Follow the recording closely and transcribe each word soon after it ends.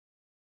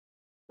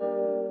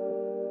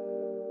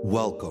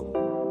Welcome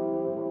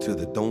to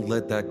the Don't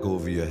Let That Go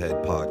Over Your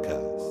Head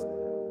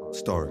podcast,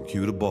 starring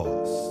Q the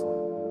Boss.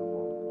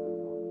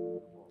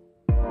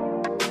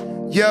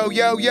 Yo,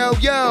 yo, yo,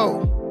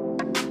 yo.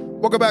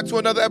 Welcome back to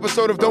another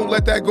episode of Don't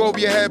Let That Go Over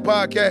Your Head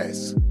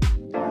podcast.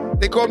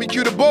 They call me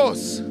Q the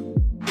Boss.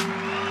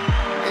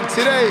 And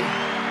today,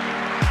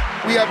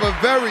 we have a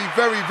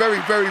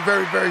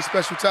very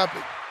special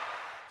topic.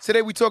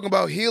 Today, we're talking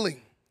about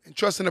healing and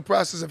trusting the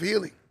process of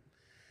healing.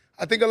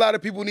 I think a lot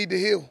of people need to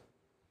heal.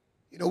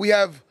 You know, we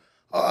have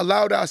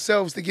allowed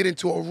ourselves to get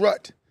into a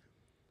rut.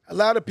 A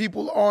lot of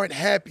people aren't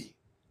happy,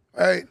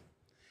 right?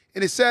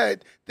 And the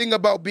sad thing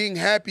about being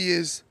happy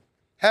is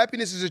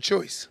happiness is a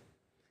choice.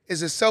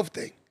 It's a self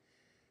thing.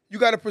 You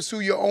got to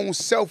pursue your own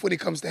self when it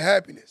comes to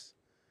happiness.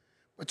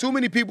 But too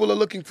many people are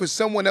looking for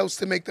someone else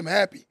to make them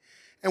happy.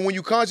 And when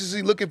you're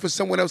consciously looking for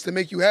someone else to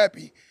make you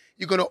happy,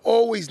 you're going to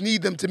always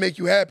need them to make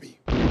you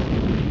happy.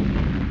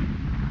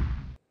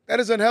 That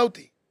is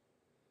unhealthy.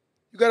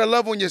 You got to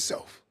love on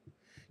yourself.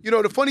 You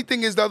know, the funny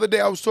thing is the other day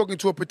I was talking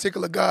to a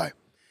particular guy.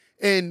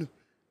 And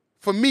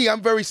for me,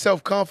 I'm very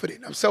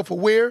self-confident. I'm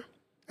self-aware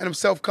and I'm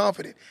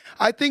self-confident.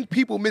 I think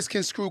people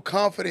misconstrue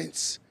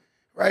confidence,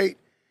 right,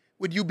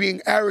 with you being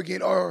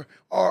arrogant or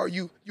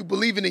you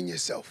believing in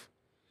yourself.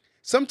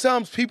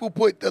 Sometimes people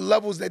put the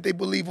levels that they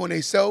believe on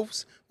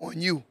themselves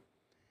on you,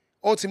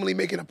 ultimately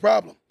making a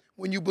problem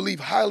when you believe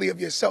highly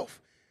of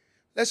yourself.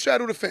 Let's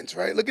straddle the fence,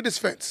 right? Look at this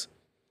fence.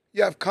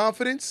 You have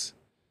confidence,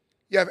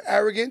 you have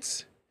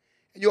arrogance,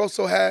 and you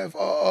also have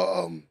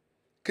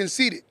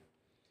conceited.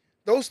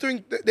 Those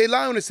three, they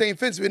lie on the same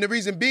fence. And the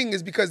reason being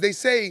is because they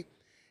say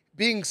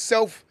being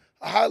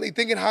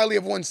thinking highly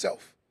of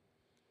oneself,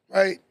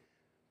 right?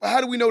 But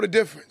how do we know the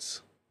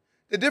difference?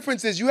 The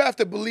difference is you have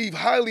to believe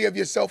highly of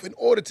yourself in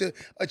order to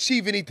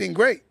achieve anything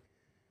great.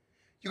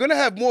 You're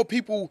gonna have more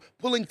people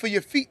pulling for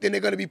your feet than they're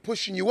gonna be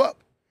pushing you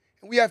up.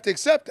 And we have to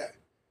accept that.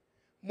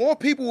 More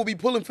people will be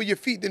pulling for your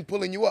feet than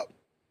pulling you up.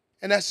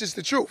 And that's just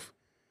the truth.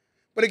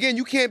 But again,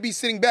 you can't be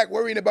sitting back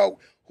worrying about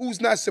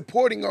who's not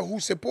supporting or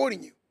who's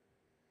supporting you.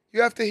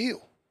 You have to heal.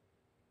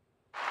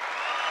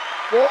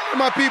 For all of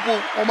my people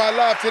on my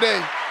live today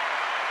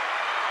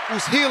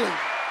who's healing,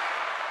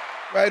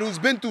 right, who's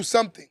been through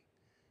something,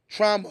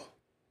 trauma,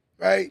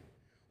 right,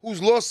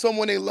 who's lost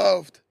someone they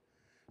loved,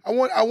 I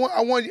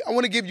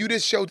want to give you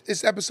this show.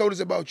 This episode is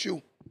about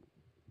you.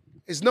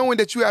 It's knowing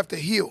that you have to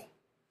heal,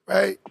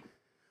 right?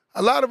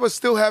 A lot of us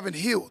still haven't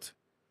healed.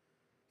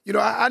 You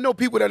know, I know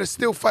people that are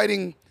still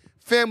fighting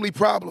family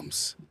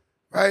problems,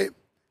 right?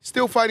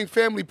 Still fighting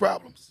family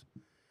problems.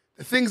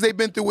 The things they've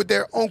been through with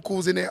their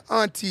uncles and their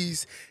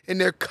aunties and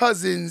their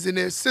cousins and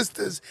their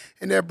sisters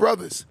and their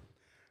brothers.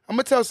 I'm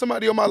going to tell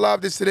somebody on my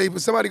live this today,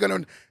 but somebody's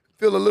going to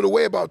feel a little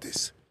way about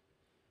this.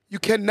 You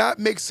cannot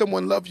make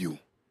someone love you,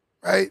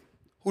 right,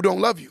 who don't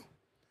love you.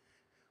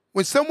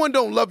 When someone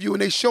don't love you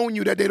and they showing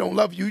you that they don't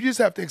love you, you just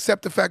have to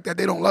accept the fact that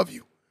they don't love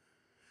you.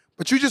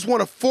 But you just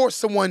want to force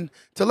someone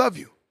to love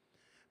you.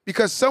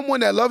 Because someone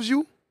that loves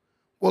you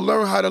will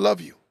learn how to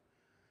love you.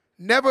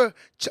 Never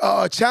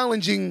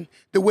challenging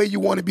the way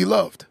you want to be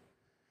loved.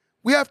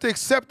 We have to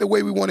accept the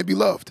way we want to be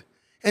loved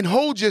and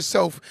hold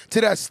yourself to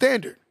that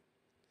standard.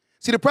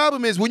 See, the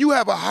problem is when you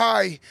have a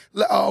high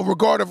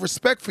regard of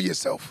respect for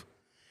yourself,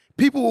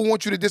 people will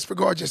want you to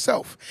disregard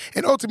yourself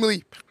and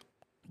ultimately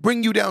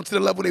bring you down to the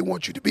level they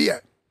want you to be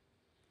at.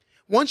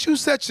 Once you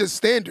set your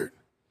standard,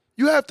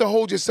 you have to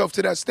hold yourself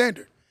to that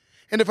standard.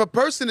 And if a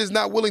person is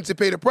not willing to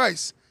pay the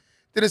price,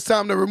 then it's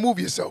time to remove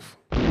yourself.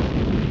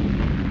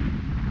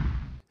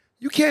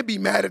 You can't be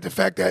mad at the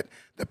fact that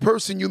the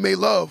person you may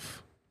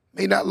love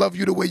may not love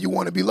you the way you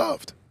want to be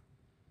loved.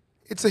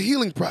 It's a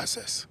healing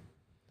process.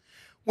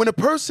 When a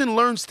person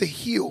learns to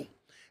heal,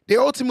 they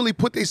ultimately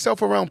put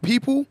themselves around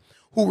people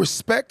who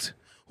respect,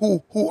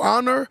 who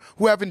honor,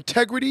 who have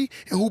integrity,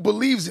 and who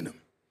believes in them.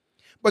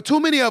 But too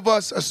many of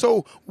us are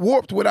so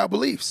warped with our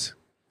beliefs.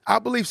 Our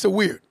beliefs are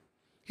weird.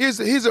 Here's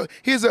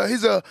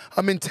a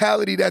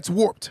mentality that's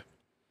warped.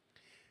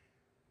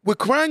 We're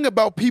crying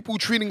about people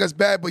treating us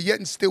bad, but yet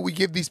and still we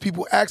give these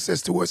people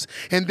access to us.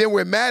 And then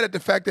we're mad at the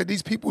fact that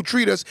these people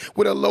treat us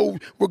with a low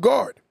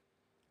regard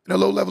and a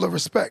low level of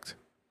respect.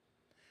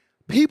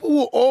 People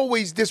will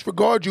always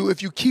disregard you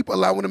if you keep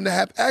allowing them to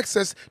have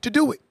access to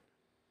do it.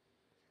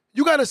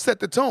 You got to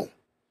set the tone.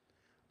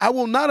 I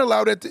will not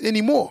allow that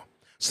anymore.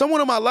 Someone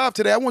on my live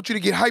today, I want you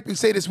to get hype and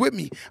say this with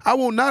me. I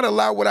will not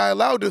allow what I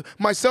allowed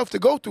myself to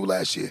go through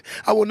last year.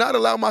 I will not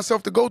allow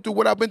myself to go through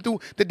what I've been through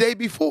the day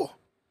before.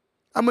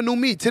 I'm a new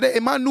me today,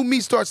 and my new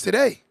me starts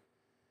today.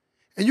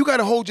 And you got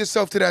to hold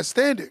yourself to that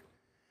standard.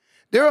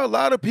 There are a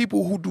lot of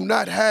people who do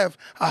not have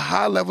a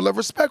high level of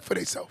respect for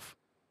themselves,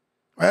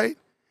 right?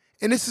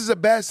 And this is a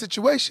bad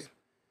situation.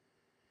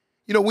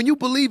 You know, when you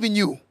believe in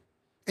you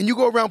and you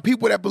go around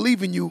people that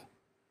believe in you,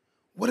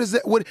 what is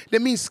that?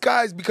 That means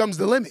skies becomes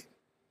the limit.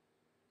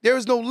 There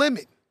is no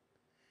limit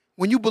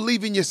when you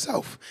believe in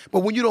yourself.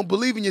 But when you don't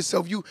believe in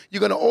yourself, you're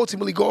going to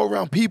ultimately go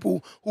around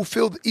people who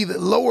feel either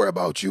lower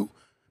about you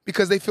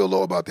because they feel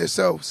low about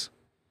themselves.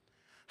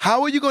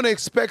 How are you going to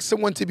expect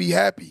someone to be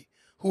happy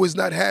who is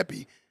not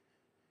happy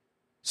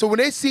So when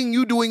they're seeing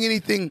you doing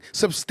anything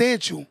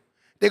substantial,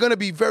 they're going to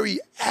be very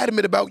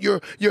adamant about your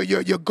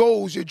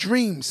goals, your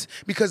dreams,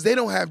 because they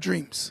don't have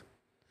dreams.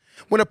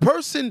 When a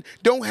person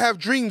don't have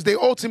dreams, they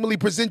ultimately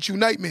present you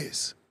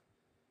nightmares.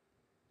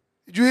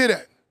 Did you hear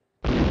that?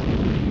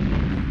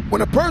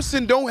 When a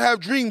person don't have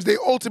dreams, they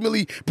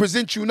ultimately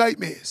present you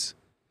nightmares.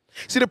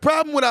 See, the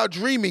problem with our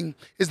dreaming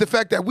is the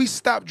fact that we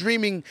stopped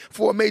dreaming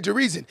for a major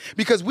reason,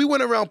 because we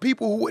went around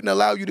people who wouldn't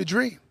allow you to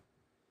dream.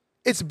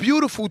 It's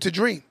beautiful to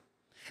dream.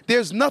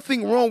 There's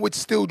nothing wrong with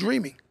still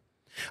dreaming.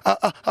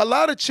 A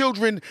lot of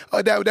children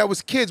that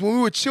was kids, when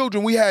we were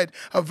children, we had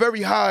a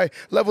very high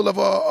level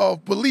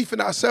of belief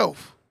in ourselves.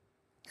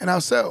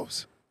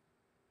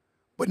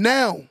 But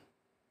now,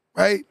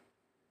 right,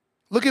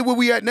 look at where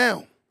we at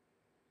now.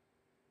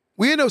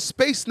 We're in a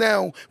space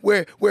now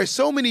where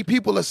so many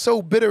people are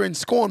so bitter and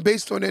scorned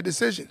based on their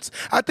decisions.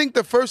 I think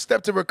the first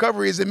step to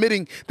recovery is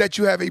admitting that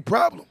you have a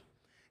problem.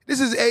 This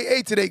is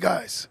AA today,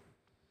 guys.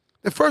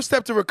 The first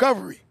step to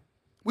recovery,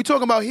 we're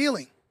talking about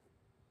healing.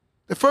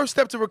 The first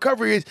step to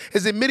recovery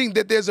is admitting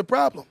that there's a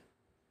problem.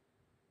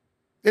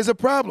 There's a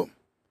problem.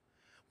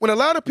 When a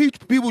lot of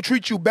people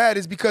treat you bad,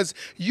 is because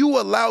you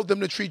allowed them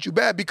to treat you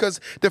bad, because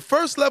the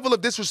first level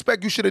of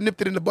disrespect, you should have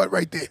nipped it in the butt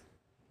right there.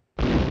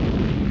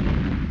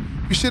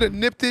 You should have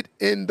nipped it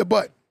in the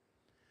butt.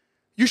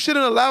 You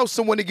shouldn't allow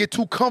someone to get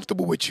too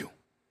comfortable with you.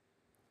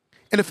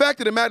 And the fact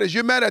of the matter is,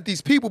 you're mad at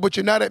these people, but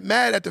you're not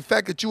mad at the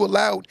fact that you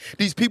allowed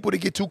these people to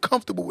get too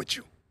comfortable with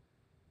you.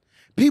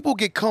 People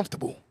get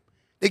comfortable.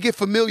 They get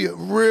familiar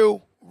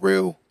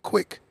real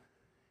quick.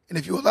 And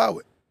if you allow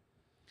it.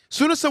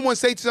 Soon as someone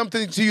says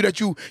something to you that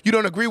you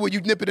don't agree with, you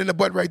nip it in the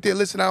butt right there.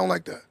 Listen, I don't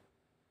like that.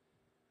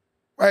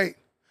 Right?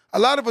 A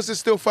lot of us are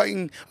still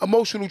fighting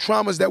emotional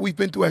traumas that we've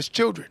been through as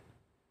children.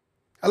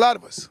 A lot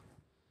of us.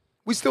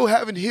 We still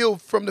haven't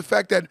healed from the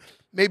fact that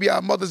maybe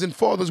our mothers and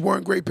fathers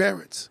weren't great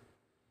parents.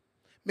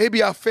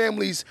 Maybe our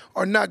families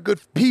are not good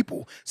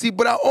people. See,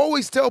 but I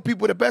always tell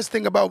people the best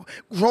thing about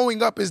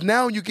growing up is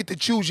now you get to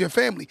choose your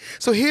family.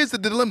 So here's the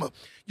dilemma.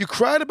 You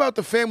cried about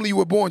the family you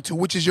were born to,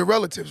 which is your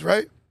relatives,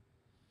 right?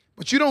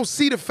 But you don't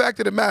see the fact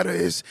of the matter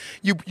is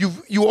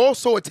you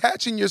also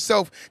attaching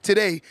yourself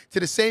today to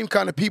the same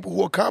kind of people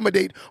who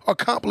accommodate or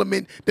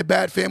complement the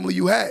bad family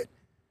you had.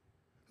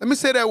 Let me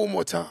say that one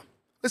more time.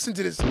 Listen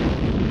to this.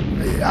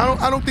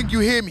 I don't think you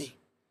hear me.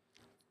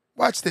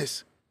 Watch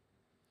this.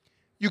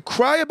 You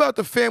cry about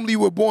the family you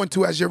were born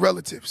to as your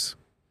relatives,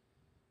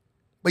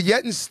 but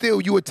yet and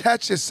still you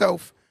attach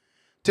yourself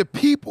to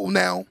people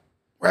now,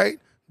 right?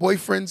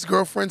 Boyfriends,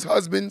 girlfriends,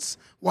 husbands,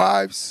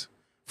 wives,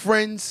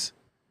 friends.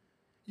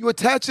 You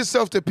attach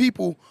yourself to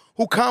people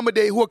who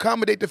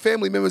accommodate the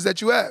family members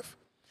that you have.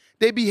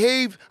 They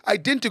behave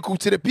identical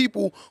to the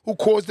people who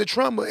caused the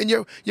trauma in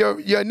your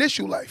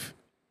initial life.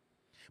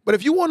 But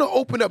if you want to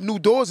open up new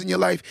doors in your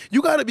life,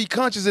 you got to be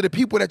conscious of the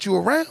people that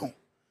you're around.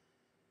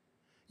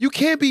 You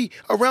can't be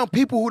around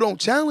people who don't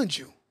challenge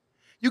you.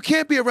 You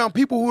can't be around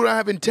people who don't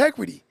have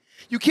integrity.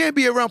 You can't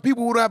be around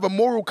people who don't have a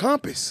moral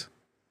compass.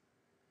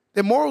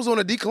 Their morals on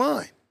a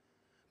decline.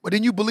 But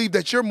then you believe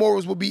that your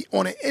morals will be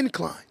on an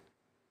incline.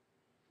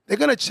 They're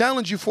going to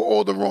challenge you for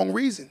all the wrong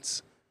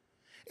reasons.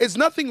 It's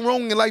nothing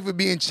wrong in life with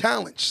being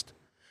challenged,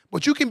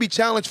 but you can be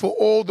challenged for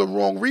all the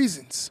wrong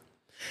reasons.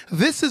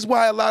 This is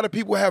why a lot of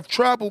people have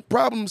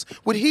problems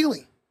with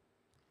healing.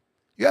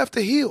 You have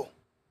to heal.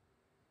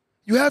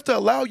 You have to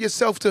allow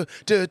yourself to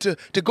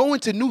go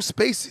into new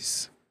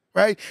spaces,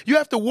 right? You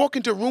have to walk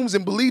into rooms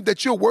and believe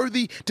that you're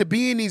worthy to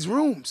be in these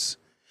rooms.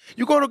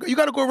 You got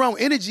to go around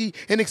energy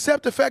and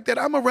accept the fact that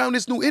I'm around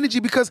this new energy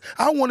because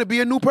I want to be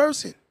a new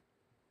person.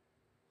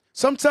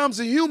 Sometimes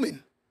a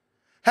human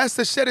has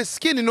to shed his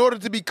skin in order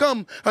to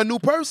become a new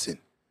person.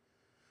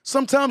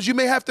 Sometimes you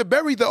may have to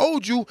bury the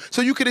old you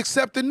so you can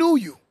accept the new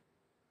you.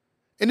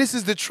 And this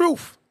is the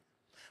truth.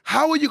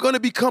 How are you going to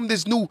become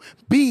this new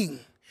being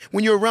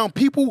when you're around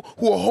people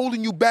who are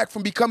holding you back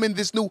from becoming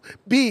this new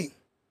being?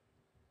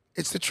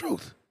 It's the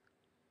truth.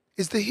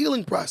 It's the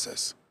healing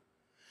process.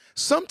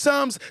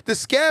 Sometimes the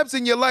scabs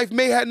in your life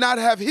may not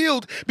have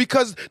healed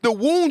because the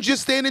wounds you're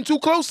standing too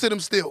close to them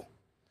still.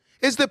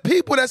 It's the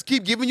people that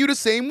keep giving you the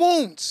same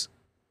wounds.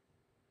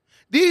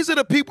 These are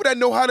the people that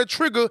know how to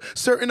trigger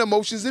certain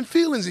emotions and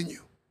feelings in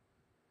you.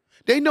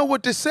 They know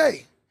what to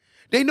say.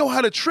 They know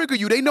how to trigger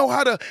you. They know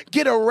how to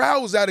get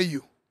aroused out of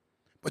you.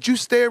 But you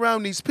stay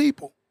around these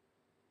people,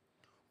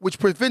 which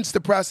prevents the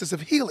process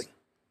of healing.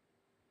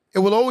 It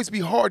will always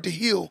be hard to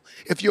heal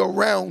if you're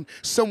around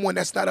someone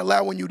that's not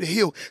allowing you to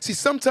heal. See,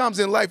 sometimes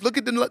in life, look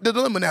at the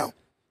dilemma now,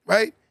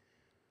 right?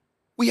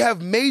 We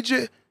have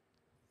major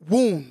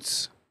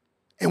wounds,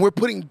 and we're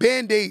putting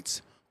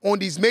Band-Aids on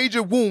these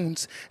major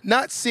wounds,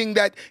 not seeing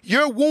that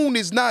your wound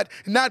is not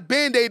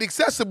Band-Aid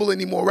accessible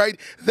anymore, right?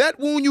 That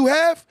wound you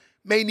have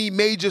may need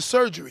major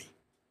surgery.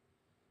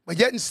 But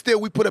yet and still,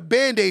 we put a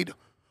Band-Aid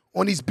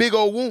on these big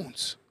old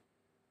wounds.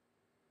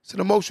 It's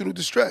an emotional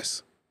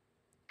distress,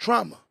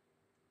 trauma,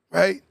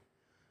 right?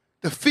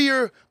 The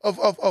fear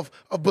of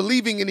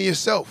believing in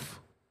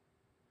yourself.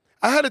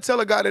 I had to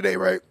tell a guy today,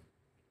 right?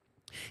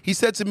 He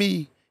said to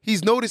me,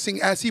 he's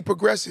noticing as he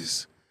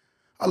progresses,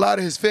 a lot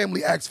of his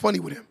family acts funny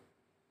with him.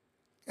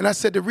 And I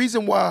said, the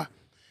reason why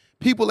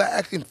people are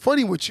acting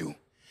funny with you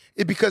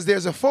is because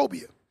there's a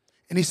phobia.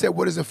 And he said,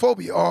 what is a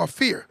phobia or a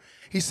fear?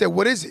 He said,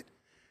 what is it?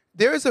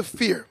 There is a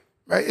fear,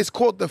 right? It's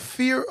called the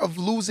fear of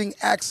losing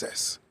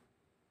access,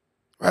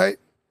 right?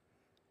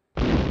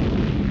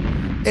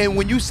 And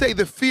when you say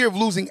the fear of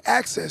losing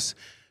access,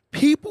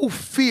 people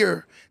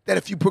fear that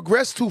if you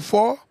progress too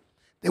far,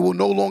 they will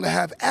no longer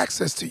have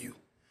access to you.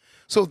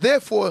 So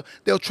therefore,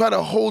 they'll try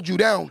to hold you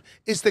down.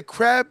 It's the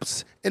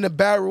crabs in a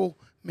barrel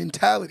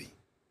mentality.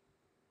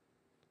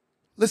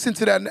 Listen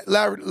to that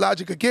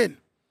logic again.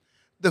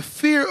 The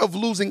fear of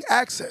losing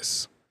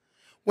access.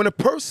 When a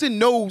person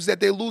knows that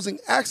they're losing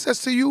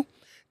access to you,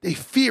 they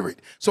fear it.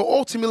 So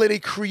ultimately, they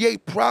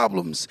create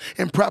problems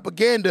and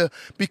propaganda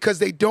because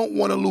they don't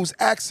want to lose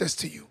access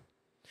to you.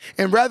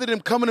 And rather than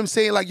coming to them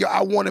saying like, yo,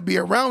 I want to be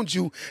around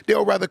you,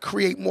 they'll rather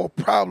create more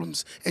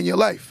problems in your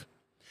life.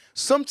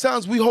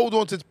 Sometimes we hold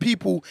on to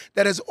people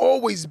that has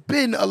always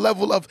been a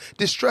level of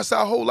distress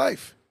our whole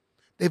life.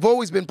 They've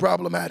always been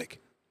problematic.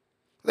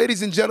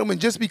 Ladies and gentlemen,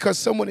 just because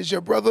someone is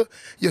your brother,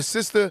 your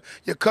sister,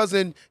 your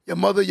cousin, your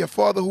mother, your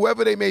father,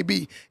 whoever they may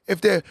be,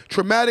 if they're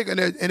traumatic and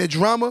they're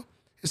drama,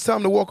 it's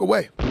time to walk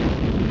away.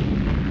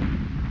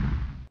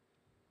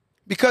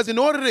 Because in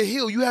order to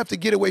heal, you have to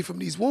get away from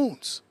these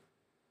wounds.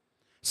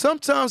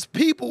 Sometimes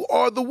people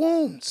are the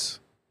wounds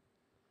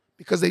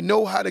because they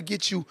know how to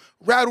get you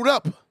rattled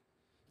up.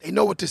 They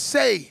know what to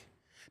say.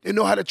 They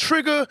know how to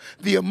trigger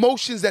the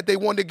emotions that they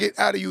want to get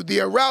out of you,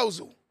 the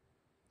arousal,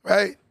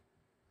 right?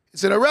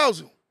 It's an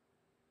arousal.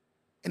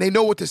 And they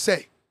know what to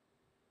say,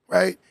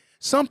 right?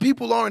 Some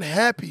people aren't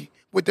happy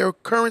with their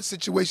current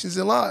situations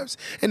in lives.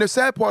 And the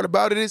sad part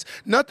about it is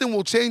nothing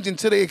will change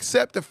until they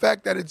accept the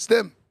fact that it's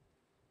them.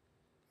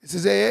 This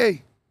is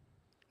AA.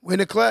 We're in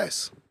a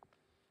class.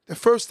 The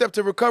first step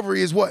to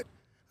recovery is what?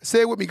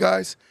 Say it with me,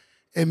 guys.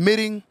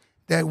 Admitting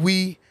that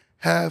we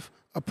have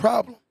a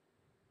problem.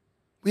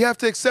 We have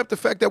to accept the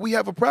fact that we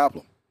have a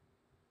problem.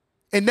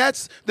 And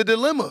that's the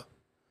dilemma.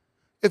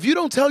 If you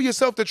don't tell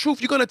yourself the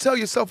truth, you're going to tell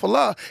yourself a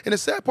lie. And the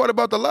sad part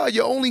about the lie,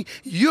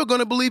 you're going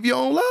to believe your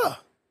own lie.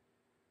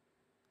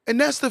 And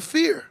that's the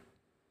fear.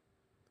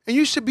 And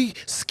you should be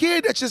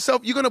scared at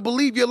yourself. You're going to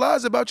believe your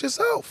lies about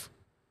yourself.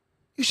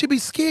 You should be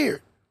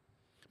scared.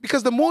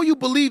 Because the more you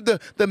believe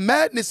the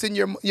madness in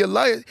your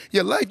life,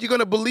 you're going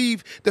to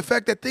believe the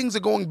fact that things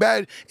are going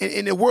bad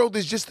and the world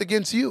is just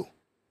against you.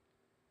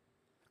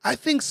 I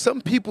think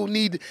some people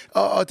need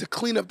to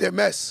clean up their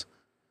mess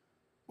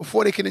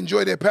before they can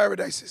enjoy their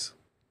paradises.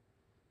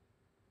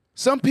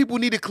 Some people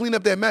need to clean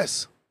up their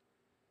mess.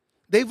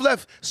 They've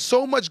left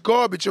so much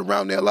garbage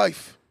around their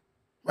life,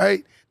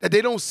 right, that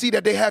they don't see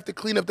that they have to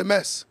clean up the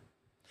mess.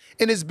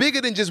 And it's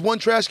bigger than just one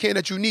trash can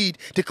that you need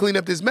to clean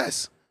up this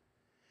mess.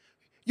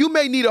 You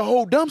may need a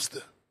whole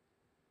dumpster.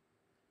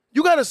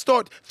 You got to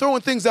start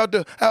throwing things out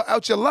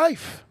your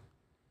life,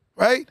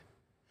 right?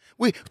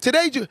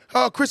 Today,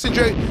 Chris and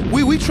Dre,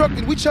 we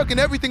chucking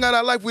everything out of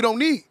our life we don't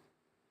need.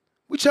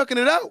 We chucking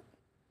it out.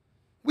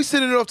 We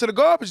sending it off to the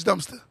garbage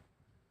dumpster,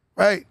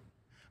 right?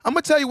 I'm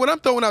going to tell you what I'm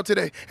throwing out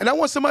today. And I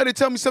want somebody to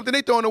tell me something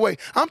they're throwing away.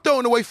 I'm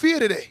throwing away fear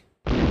today.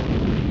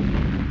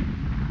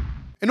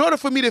 In order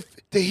for me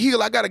to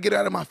heal, I got to get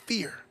out of my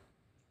fear.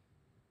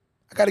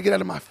 I got to get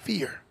out of my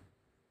fear.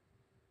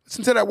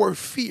 Listen to that word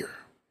fear.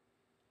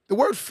 The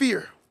word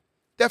fear,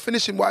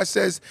 definition-wise,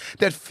 says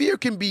that fear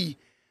can be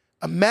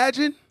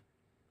imagined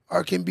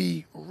or it can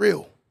be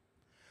real.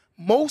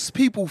 Most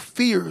people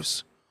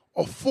fears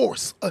are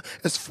forced.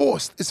 It's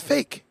forced. It's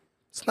fake.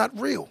 It's not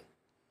real.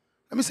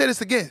 Let me say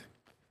this again.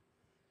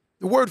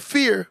 The word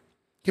fear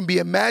can be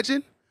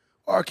imagined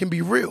or it can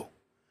be real.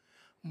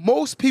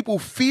 Most people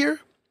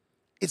fear,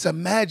 it's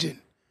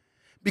imagined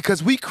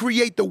because we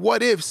create the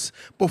what ifs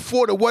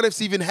before the what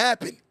ifs even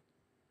happen.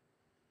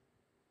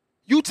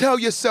 You tell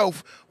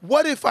yourself,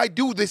 what if I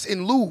do this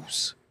and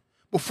lose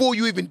before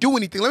you even do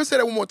anything? Let me say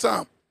that one more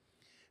time.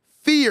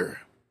 Fear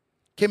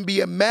can be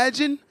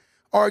imagined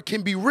or it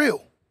can be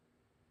real.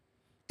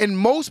 And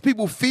most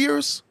people's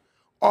fears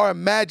are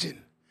imagined.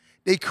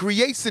 They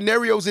create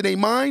scenarios in their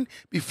mind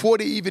before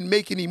they even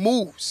make any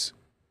moves.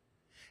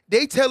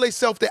 They tell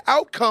themselves the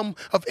outcome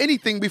of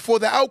anything before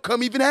the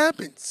outcome even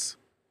happens.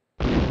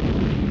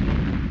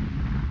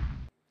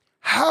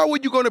 How are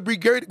you going to be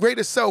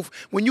greater self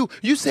when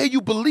you say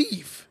you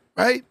believe,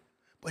 right?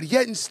 But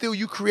yet and still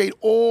you create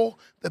all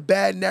the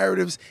bad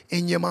narratives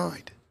in your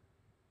mind.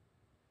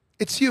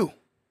 It's you.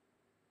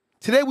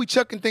 Today we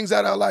chucking things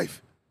out of our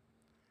life.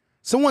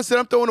 Someone said,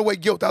 I'm throwing away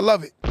guilt. I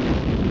love it.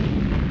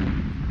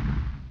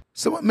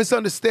 Some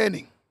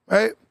misunderstanding,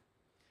 right?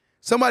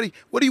 Somebody,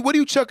 what are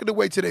you chucking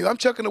away today? I'm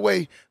chucking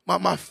away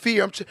my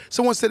fear.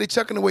 Someone said they're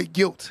chucking away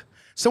guilt.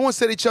 Someone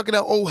said they're chucking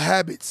out old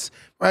habits,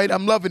 right?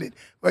 I'm loving it.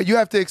 Right? You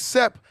have to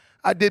accept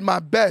I did my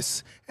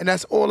best, and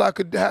that's all I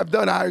could have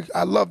done.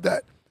 I love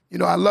that. You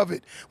know, I love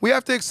it. We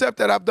have to accept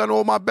that I've done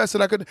all my best,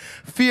 and I could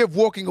fear of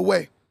walking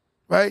away,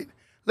 right?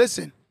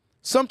 Listen,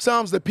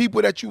 sometimes the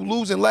people that you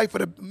lose in life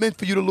are meant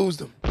for you to lose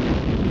them.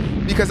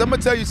 Because I'm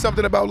going to tell you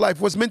something about life.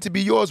 What's meant to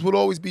be yours will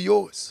always be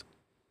yours.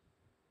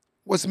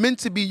 What's meant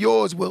to be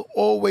yours will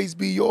always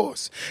be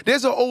yours.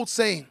 There's an old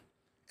saying,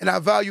 and I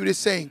value this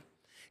saying.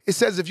 It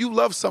says, if you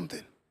love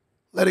something,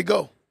 let it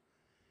go.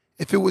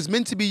 If it was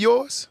meant to be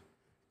yours,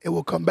 it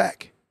will come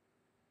back.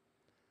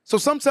 So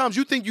sometimes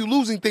you think you're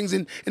losing things,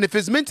 and if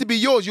it's meant to be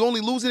yours, you're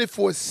only losing it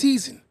for a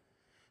season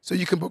so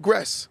you can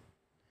progress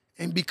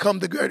and become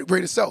the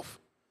greater self.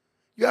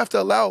 You have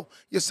to allow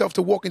yourself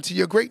to walk into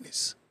your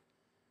greatness.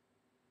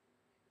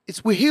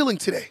 We're healing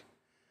today.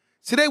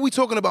 Today we're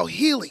talking about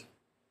healing.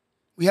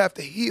 We have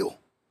to heal.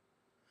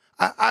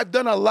 I've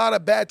done a lot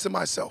of bad to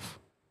myself,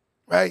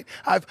 right?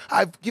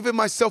 I've given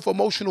myself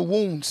emotional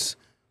wounds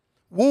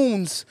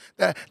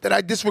that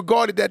I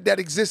disregarded that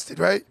existed,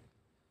 right?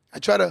 I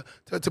try to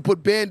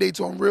put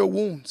Band-Aids on real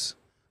wounds.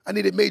 I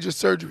needed major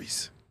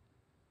surgeries.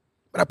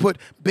 But I put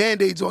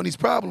Band-Aids on these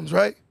problems,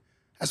 right?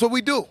 That's what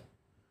we do.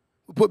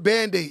 We put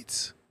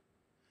Band-Aids.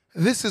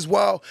 This is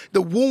why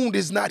the wound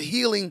is not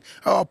healing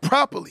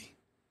properly.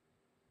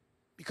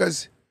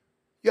 Because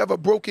you have a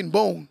broken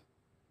bone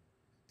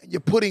and you're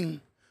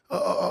putting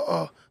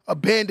a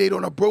Band-Aid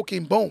on a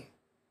broken bone.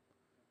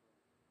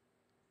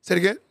 Say it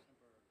again.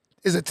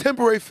 It's a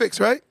temporary fix,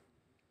 right?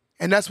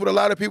 And that's what a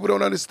lot of people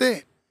don't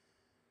understand.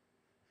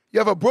 You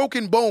have a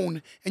broken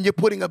bone and you're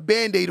putting a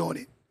Band-Aid on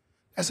it.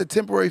 That's a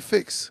temporary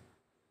fix.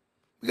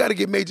 We got to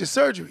get major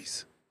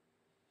surgeries.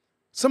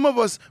 Some of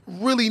us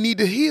really need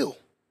to heal.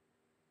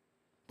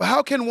 But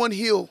how can one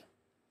heal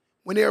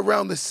when they're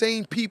around the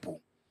same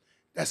people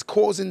that's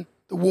causing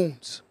the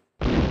wounds?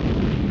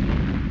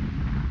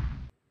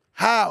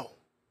 How?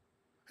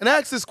 And I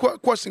ask this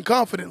question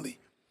confidently.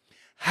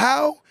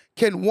 How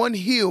can one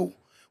heal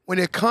when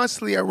they're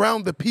constantly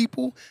around the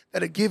people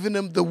that are giving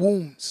them the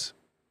wounds?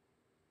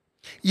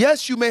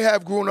 Yes, you may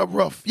have grown up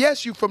rough.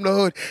 Yes, you from the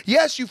hood.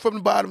 Yes, you from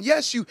the bottom.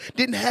 Yes, you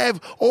didn't have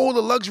all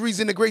the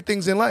luxuries and the great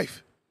things in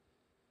life.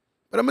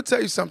 But I'm going to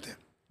tell you something.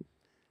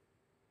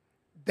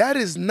 That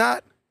is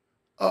not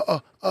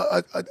what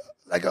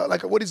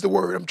is the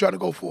word I'm trying to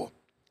go for?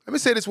 Let me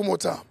say this one more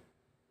time.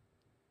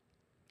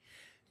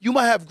 You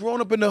might have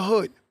grown up in the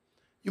hood.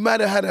 You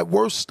might have had a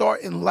worse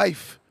start in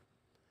life.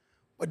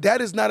 But that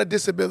is not a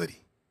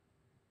disability,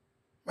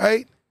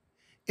 right?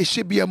 It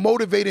should be a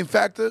motivating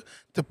factor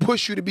to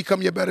push you to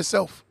become your better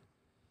self.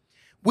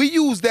 We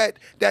use that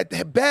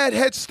bad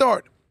head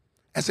start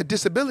as a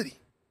disability.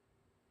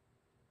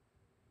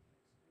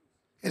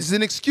 It's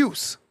an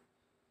excuse.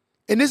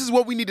 And this is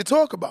what we need to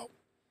talk about.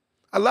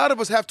 A lot of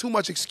us have too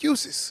much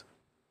excuses.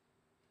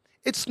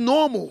 It's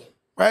normal,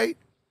 right,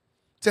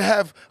 to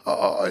have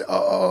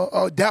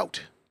a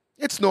doubt.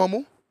 It's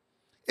normal.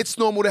 It's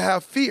normal to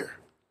have fear.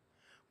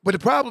 But the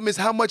problem is,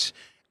 how much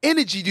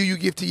energy do you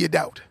give to your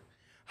doubt?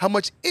 How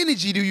much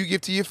energy do you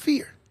give to your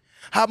fear?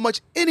 How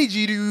much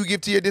energy do you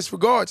give to your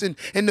disregards and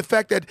the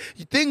fact that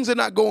things are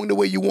not going the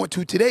way you want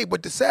to today?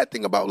 But the sad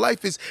thing about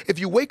life is if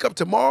you wake up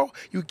tomorrow,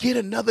 you get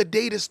another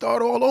day to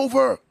start all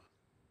over.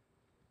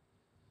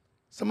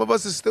 Some of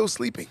us are still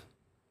sleeping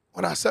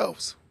on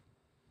ourselves.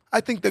 I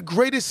think the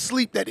greatest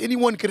sleep that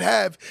anyone could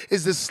have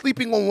is the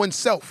sleeping on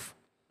oneself.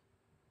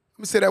 Let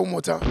me say that one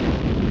more time.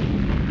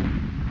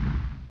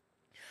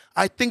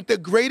 I think the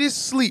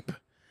greatest sleep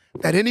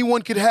that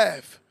anyone could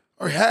have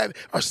or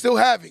still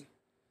having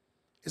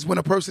is when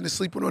a person is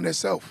sleeping on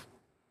themselves.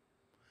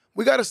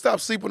 We got to stop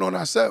sleeping on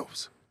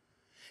ourselves.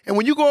 And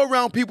when you go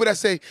around people that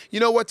say, you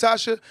know what,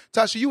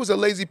 Tasha, you was a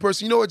lazy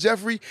person. You know what,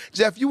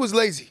 Jeff, you was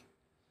lazy.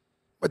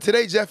 But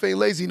today, Jeff ain't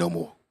lazy no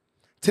more.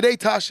 Today,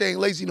 Tasha ain't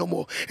lazy no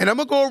more. And I'm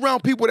going to go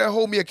around people that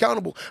hold me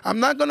accountable. I'm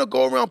not going to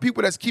go around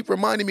people that keep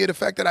reminding me of the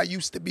fact that I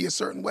used to be a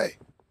certain way.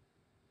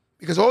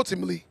 Because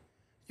ultimately,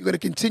 you're going to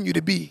continue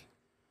to be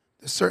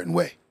a certain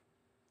way.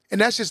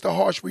 And that's just a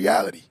harsh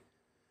reality.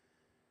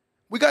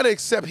 We got to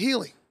accept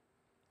healing,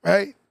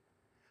 right?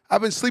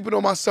 I've been sleeping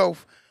on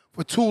myself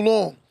for too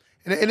long.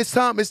 And it's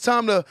time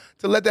to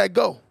let that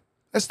go.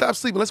 Let's stop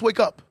sleeping. Let's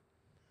wake up.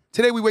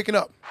 Today, we waking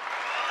up.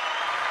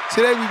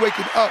 Today, we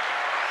waking up.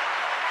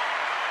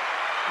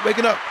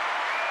 Waking up.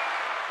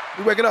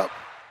 We're waking up.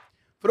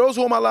 For those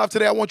who are on my live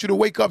today, I want you to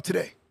wake up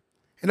today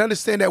and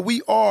understand that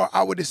we are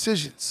our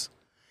decisions.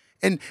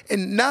 And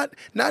not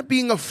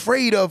being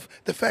afraid of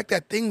the fact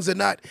that things are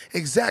not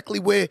exactly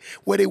where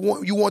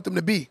you want them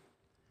to be.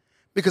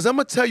 Because I'm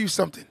going to tell you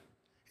something,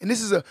 and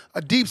this is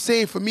a deep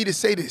saying for me to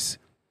say this.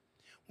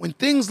 When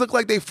things look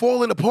like they're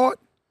falling apart,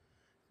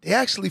 they're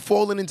actually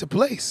falling into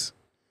place.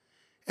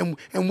 And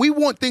we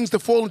want things to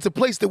fall into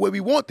place the way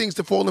we want things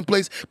to fall in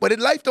place, but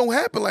life don't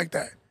happen like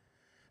that.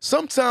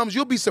 Sometimes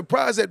you'll be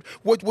surprised at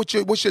what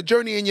your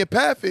journey and your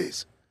path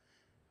is.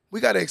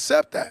 We got to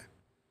accept that.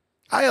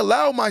 I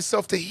allow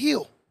myself to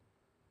heal.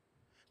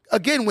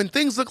 Again, when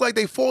things look like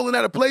they're falling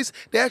out of place,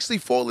 they're actually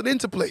falling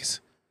into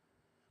place.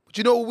 But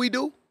you know what we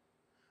do?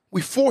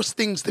 We force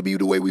things to be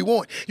the way we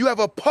want. You have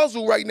a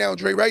puzzle right now,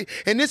 Dre, right?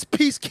 And this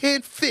piece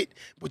can't fit,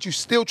 but you're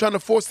still trying to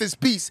force this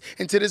piece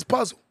into this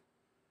puzzle.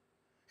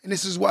 And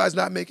this is why it's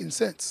not making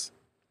sense.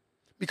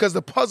 Because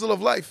the puzzle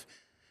of life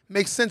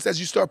makes sense as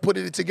you start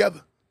putting it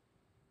together.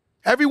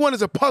 Everyone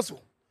is a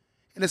puzzle.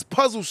 And this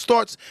puzzle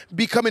starts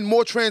becoming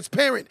more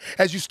transparent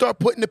as you start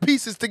putting the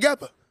pieces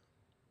together.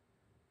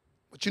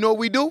 But you know what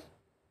we do?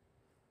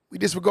 We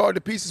disregard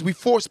the pieces. We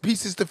force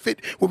pieces to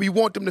fit where we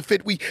want them to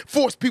fit. We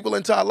force people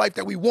into our life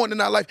that we want in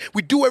our life.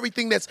 We do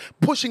everything that's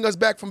pushing us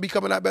back from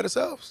becoming our better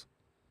selves.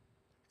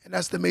 And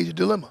that's the major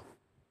dilemma.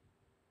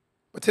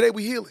 But today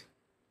we're healing.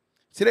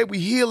 Today we're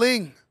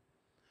healing.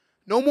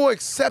 No more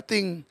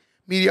accepting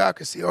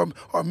mediocrity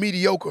or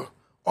mediocre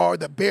or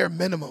the bare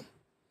minimum.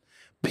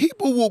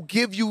 People will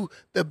give you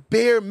the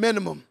bare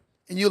minimum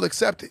and you'll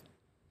accept it.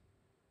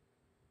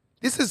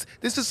 This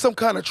is some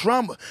kind of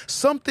trauma.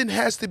 Something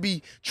has to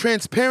be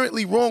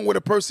transparently wrong with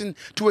a person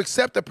to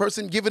accept a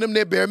person giving them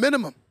their bare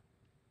minimum.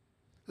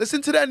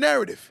 Listen to that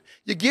narrative.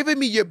 You're giving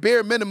me your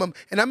bare minimum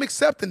and I'm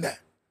accepting that.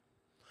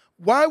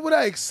 Why would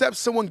I accept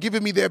someone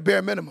giving me their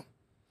bare minimum?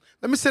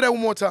 Let me say that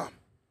one more time.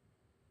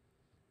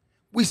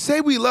 We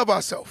say we love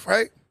ourselves,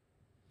 right?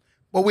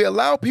 But we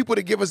allow people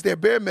to give us their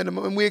bare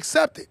minimum and we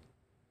accept it.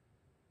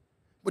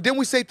 But then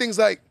we say things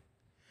like,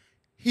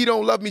 he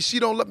don't love me, she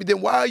don't love me. Then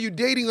why are you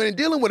dating and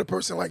dealing with a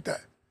person like that?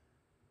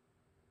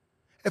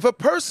 If a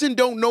person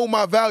don't know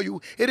my value,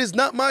 it is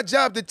not my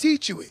job to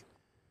teach you it.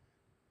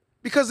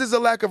 Because there's a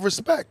lack of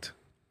respect.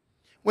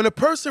 When a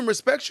person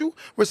respects you,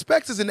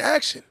 respect is an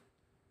action.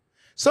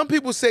 Some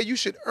people say you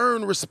should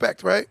earn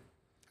respect, right?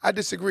 I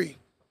disagree.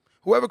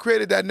 Whoever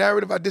created that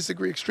narrative, I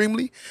disagree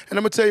extremely. And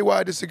I'm going to tell you why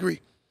I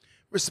disagree.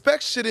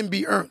 Respect shouldn't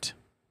be earned,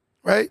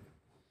 right?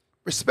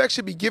 Respect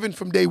should be given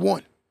from day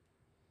one.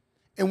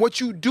 And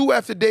what you do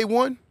after day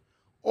one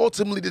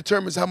ultimately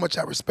determines how much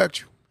I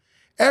respect you.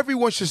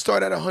 Everyone should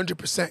start at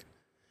 100%.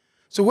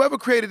 So whoever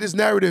created this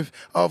narrative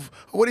of,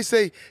 what do you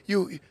say,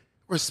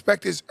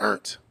 respect is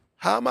earned.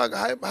 How am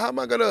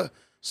I gonna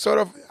sort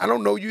of, I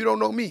don't know you don't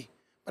know me,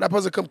 but I'm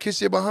supposed to come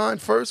kiss your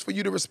behind first for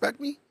you to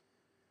respect me?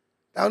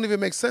 That don't even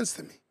make sense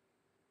to me.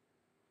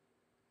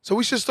 So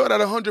we should start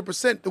at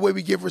 100% the way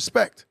we give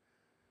respect.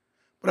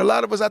 But a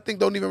lot of us, I think,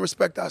 don't even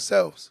respect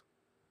ourselves.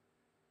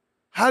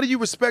 How do you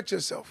respect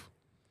yourself?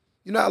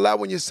 You're not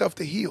allowing yourself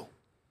to heal.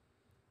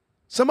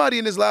 Somebody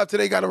in this live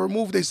today got to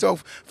remove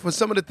themselves from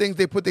some of the things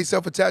they put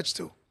themselves attached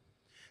to.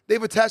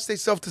 They've attached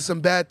themselves to some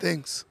bad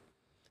things,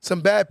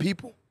 some bad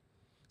people,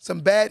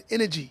 some bad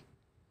energy.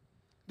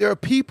 There are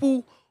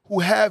people who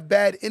have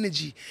bad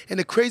energy. And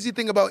the crazy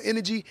thing about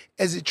energy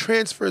is it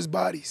transfers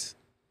bodies.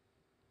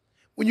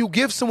 When you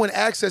give someone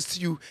access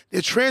to you,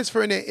 they're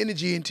transferring their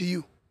energy into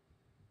you.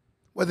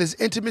 Whether it's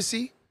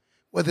intimacy,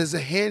 whether it's a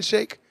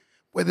handshake,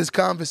 whether it's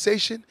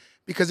conversation,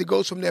 because it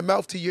goes from their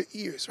mouth to your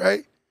ears,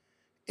 right?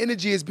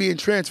 Energy is being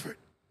transferred.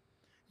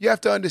 You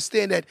have to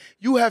understand that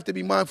you have to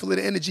be mindful of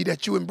the energy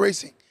that you're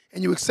embracing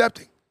and you're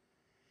accepting.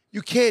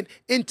 You can't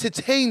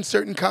entertain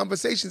certain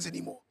conversations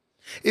anymore.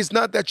 It's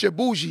not that you're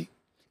bougie,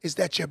 it's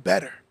that you're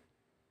better,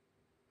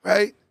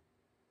 right?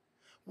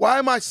 Why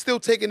am I still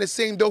taking the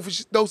same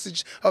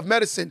dosage of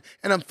medicine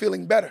and I'm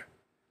feeling better,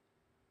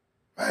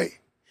 right?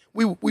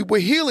 We're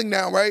healing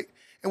now, right?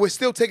 And we're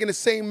still taking the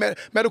same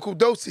medical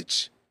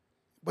dosage,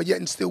 but yet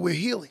and still we're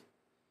healing.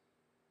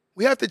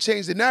 We have to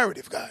change the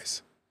narrative,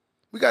 guys.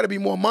 We got to be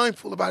more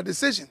mindful of our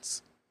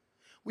decisions.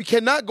 We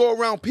cannot go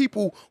around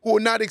people who are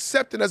not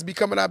accepting us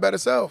becoming our better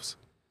selves.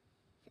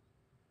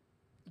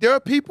 There are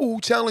people who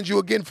challenge you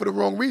again for the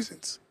wrong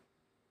reasons.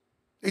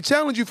 They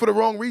challenge you for the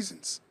wrong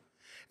reasons.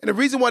 And the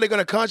reason why they're going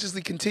to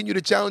consciously continue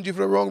to challenge you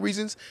for the wrong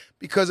reasons,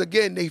 because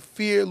again, they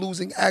fear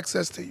losing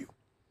access to you.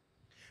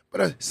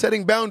 But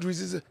setting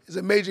boundaries is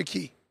a major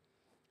key.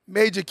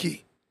 Major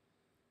key.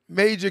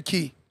 Major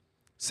key.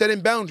 Setting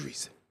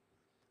boundaries.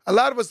 A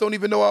lot of us don't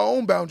even know our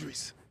own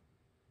boundaries.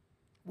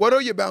 What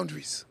are your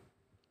boundaries?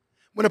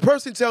 When a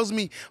person tells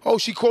me, oh,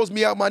 she calls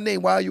me out my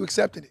name, why are you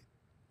accepting it?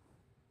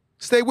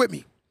 Stay with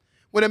me.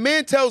 When a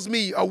man tells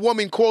me a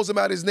woman calls him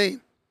out his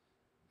name,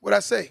 what I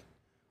say?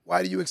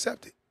 Why do you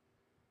accept it?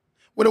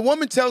 When a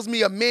woman tells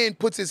me a man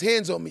puts his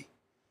hands on me,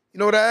 you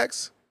know what I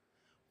ask?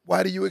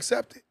 Why do you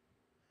accept it?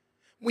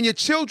 When your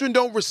children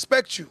don't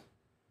respect you,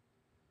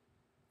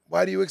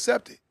 why do you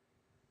accept it?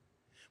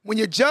 When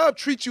your job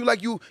treats you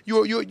like you're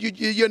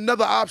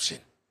another option,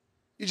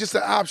 you're just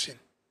an option,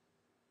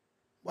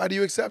 why do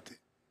you accept it?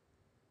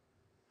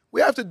 We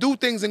have to do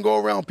things and go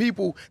around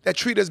people that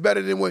treat us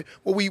better than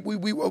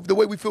the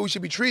way we feel we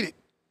should be treated.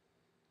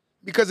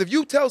 Because if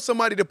you tell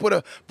somebody to put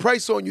a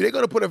price on you, they're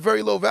going to put a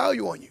very low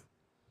value on you.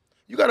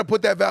 You got to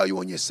put that value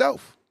on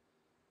yourself.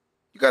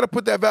 You got to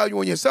put that value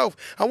on yourself.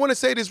 I want to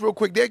say this real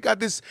quick. They got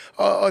this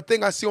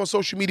thing I see on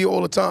social media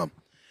all the time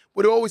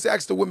where they always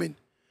ask the women,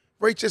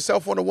 rate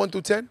yourself on a 1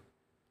 through 10.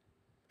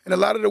 And a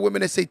lot of the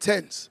women, they say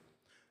 10s.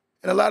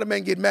 And a lot of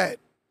men get mad.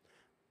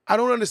 I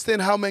don't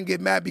understand how men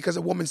get mad because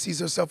a woman sees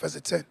herself as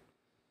a 10.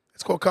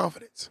 It's called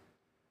confidence.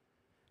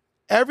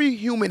 Every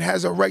human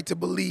has a right to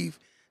believe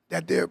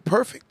that they're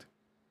perfect,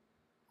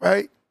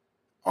 right?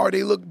 Or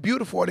they look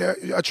beautiful, or they're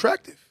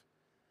attractive.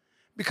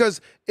 Because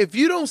if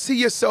you don't see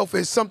yourself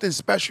as something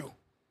special,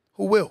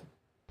 who will?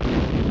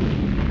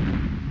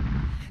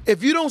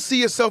 If you don't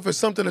see yourself as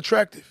something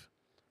attractive,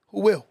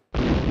 who will?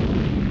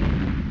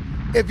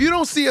 If you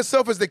don't see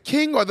yourself as the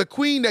king or the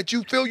queen that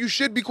you feel you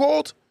should be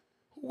called,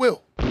 who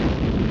will?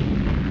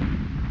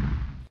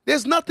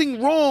 There's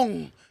nothing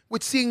wrong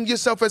with seeing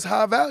yourself as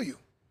high value.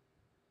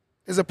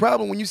 There's a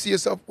problem when you see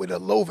yourself with a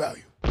low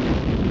value.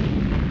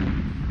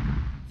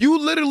 You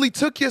literally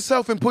took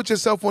yourself and put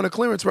yourself on a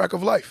clearance rack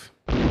of life.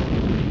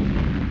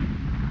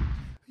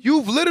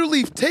 You've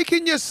literally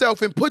taken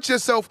yourself and put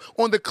yourself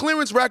on the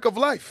clearance rack of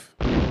life.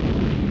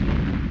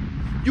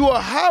 You are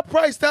a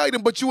high-priced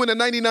item, but you in a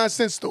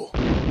 99-cent store.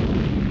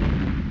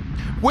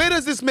 Where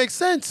does this make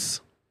sense?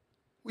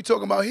 We're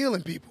talking about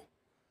healing, people.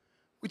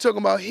 We're talking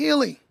about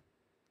healing.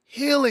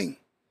 Healing.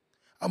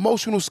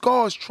 Emotional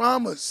scars,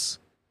 traumas,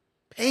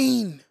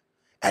 pain,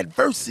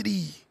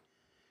 adversity,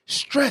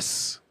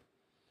 stress.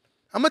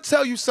 I'm going to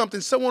tell you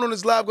something. Someone on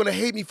this live going to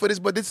hate me for this,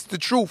 but this is the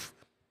truth.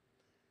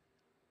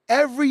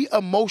 Every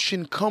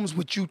emotion comes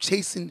with you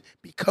chasing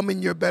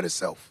becoming your better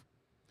self.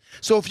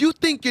 So if you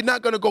think you're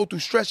not going to go through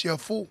stress, you're a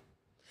fool.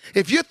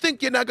 If you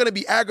think you're not going to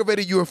be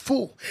aggravated, you're a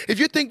fool. If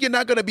you think you're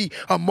not going to be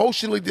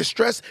emotionally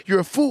distressed, you're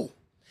a fool.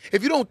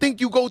 If you don't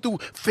think you go through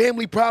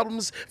family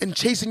problems and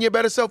chasing your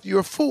better self, you're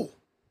a fool.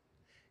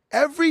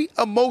 Every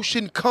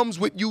emotion comes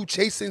with you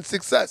chasing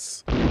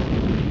success.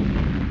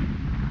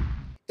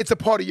 It's a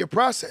part of your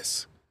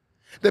process.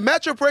 The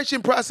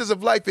maturation process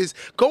of life is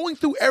going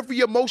through every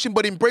emotion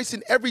but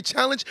embracing every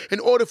challenge in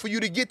order for you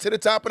to get to the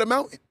top of the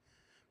mountain.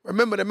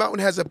 Remember, the mountain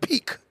has a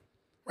peak,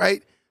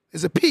 right?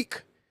 There's a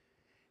peak.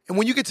 And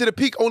when you get to the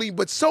peak,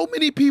 but so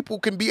many people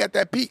can be at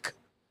that peak.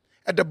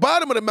 At the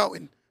bottom of the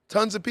mountain,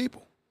 tons of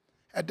people.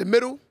 At the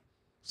middle,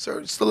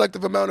 certain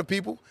selective amount of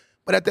people.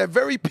 But at that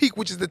very peak,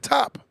 which is the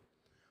top,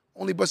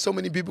 but so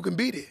many people can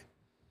be there.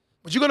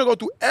 But you're going to go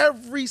through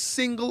every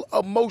single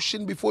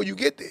emotion before you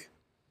get there.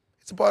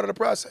 It's a part of the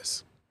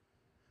process.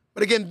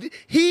 But again,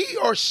 he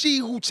or she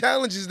who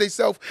challenges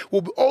themselves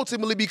will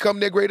ultimately become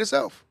their greater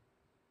self.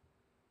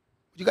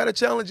 You got to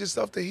challenge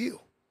yourself to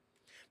heal.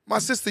 My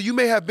sister, you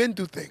may have been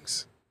through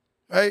things,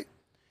 right?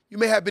 You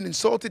may have been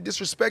insulted,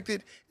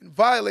 disrespected, and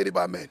violated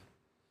by men.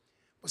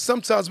 But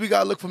sometimes we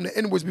got to look from the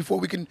inwards before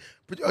we can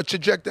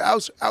project the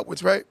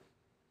outwards, right?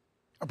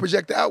 Or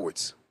project the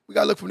outwards. We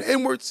got to look from the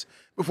inwards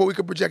before we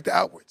can project the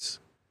outwards.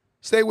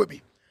 Stay with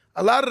me.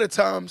 A lot of the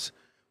times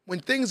when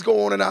things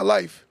go on in our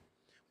life,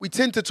 we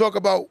tend to talk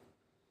about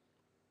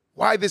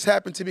why this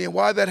happened to me and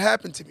why that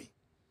happened to me.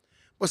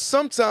 But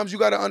sometimes you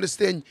got to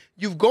understand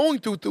you're going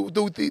through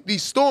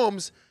these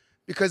storms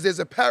because there's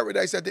a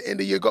paradise at the end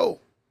of your goal.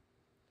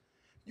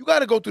 You got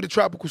to go through the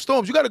tropical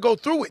storms. You got to go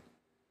through it,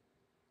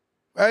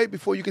 right,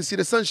 before you can see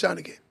the sunshine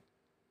again.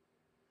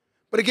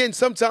 But again,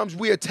 sometimes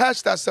we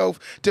attached ourselves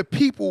to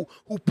people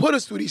who put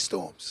us through these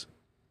storms.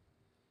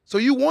 So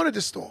you wanted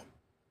the storm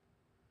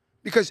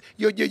because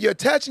you're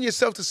attaching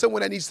yourself to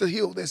someone that needs to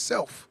heal their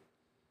self.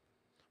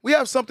 We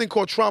have something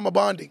called trauma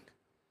bonding.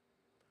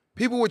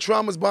 People with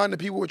traumas bond to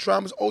people with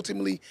traumas,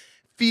 ultimately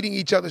feeding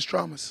each other's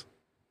traumas.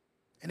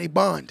 And they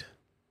bond,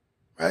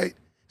 right?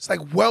 It's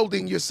like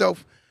welding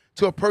yourself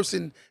to a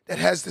person that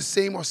has the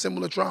same or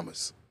similar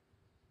traumas.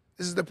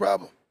 This is the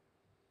problem.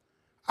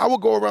 I will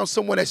go around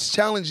someone that's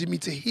challenging me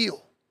to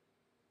heal.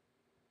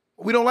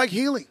 But we don't like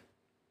healing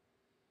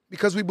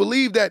because we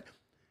believe that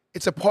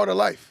it's a part of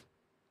life.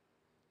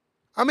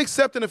 I'm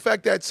accepting the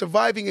fact that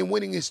surviving and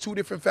winning is two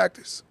different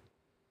factors,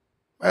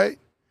 right?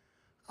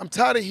 I'm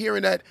tired of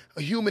hearing that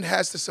a human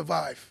has to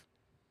survive.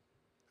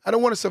 I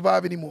don't want to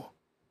survive anymore.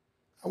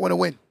 I want to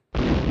win.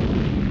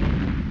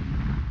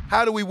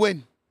 How do we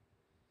win?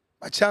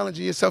 By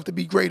challenging yourself to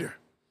be greater.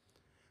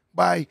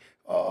 By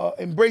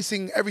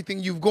embracing everything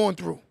you've gone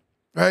through,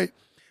 right?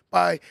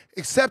 By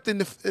accepting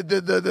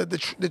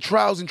the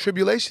trials and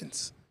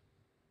tribulations.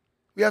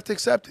 We have to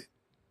accept it.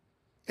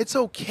 It's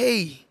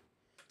okay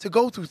to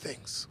go through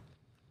things.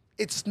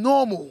 It's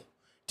normal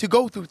to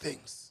go through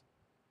things.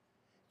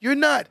 You're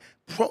not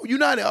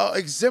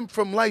exempt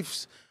from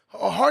life's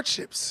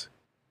hardships.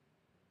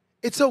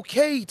 It's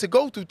okay to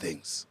go through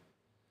things.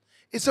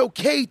 It's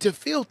okay to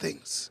feel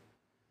things.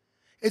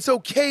 It's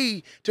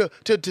okay to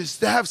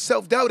have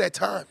self-doubt at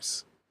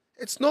times.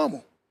 It's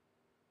normal.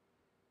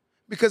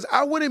 Because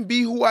I wouldn't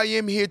be who I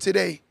am here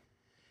today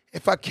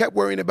if I kept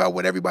worrying about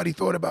what everybody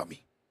thought about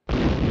me.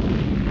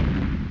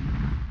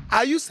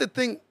 I used to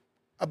think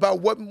about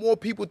what more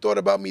people thought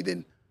about me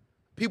than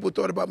people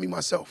thought about me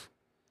myself.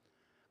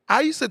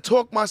 I used to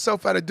talk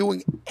myself out of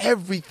doing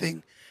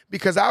everything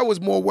because I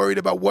was more worried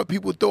about what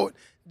people thought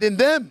than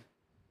them.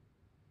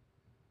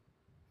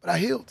 But I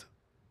healed.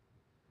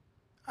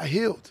 I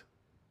healed.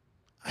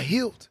 I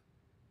healed.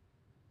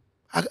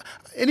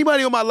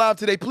 Anybody on my live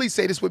today, please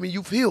say this with me.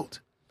 You've healed.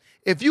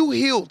 If you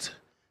healed,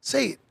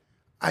 say it.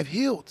 I've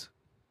healed.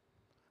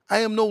 I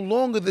am no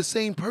longer the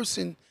same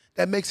person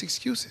that makes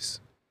excuses.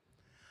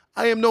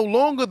 I am no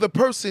longer the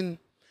person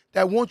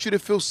that wants you to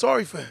feel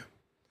sorry for him.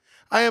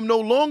 I am no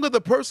longer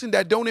the person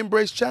that don't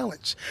embrace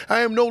challenge. I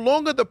am no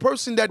longer the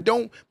person that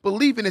don't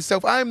believe in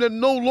itself. I am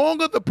no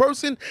longer the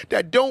person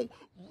that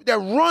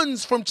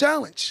runs from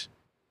challenge.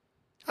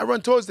 I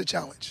run towards the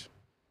challenge.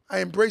 I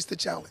embrace the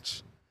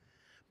challenge.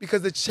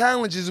 because the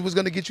challenges was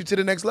going to get you to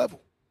the next level.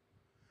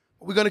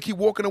 We're going to keep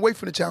walking away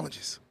from the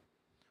challenges,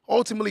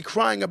 ultimately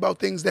crying about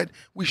things that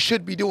we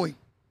should be doing.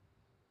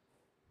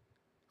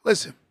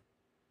 Listen,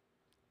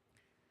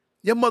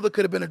 your mother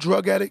could have been a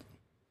drug addict.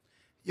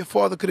 Your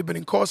father could have been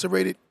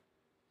incarcerated.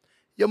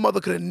 Your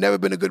mother could have never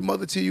been a good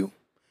mother to you.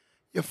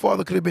 Your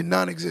father could have been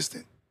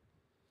non-existent.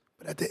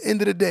 But at the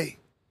end of the day,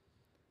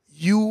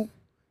 you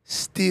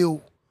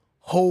still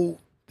hold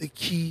the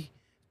key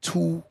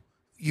to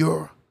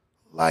your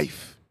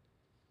life.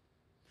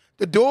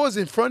 The door is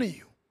in front of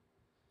you.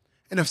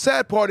 And the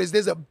sad part is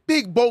there's a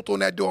big bolt on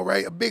that door,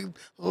 right? A big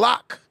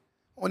lock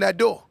on that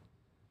door.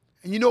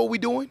 And you know what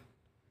we're doing?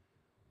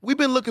 We've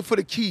been looking for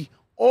the key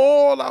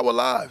all our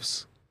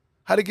lives,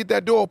 how to get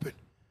that door open.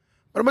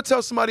 But I'm going to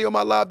tell somebody on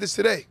my live this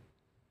today.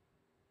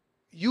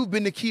 You've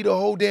been the key the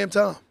whole damn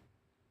time.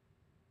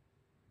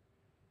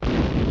 Let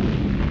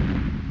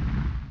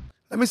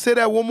me say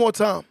that one more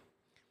time.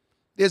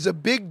 There's a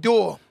big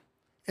door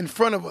in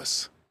front of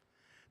us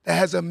that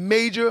has a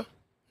major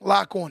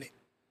lock on it.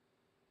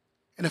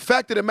 And the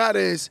fact of the matter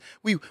is,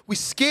 we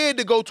scared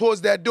to go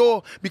towards that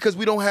door because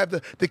we don't have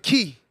the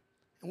key.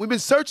 And we've been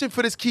searching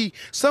for this key.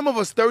 Some of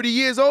us 30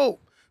 years old.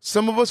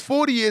 Some of us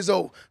 40 years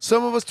old.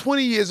 Some of us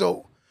 20 years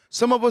old.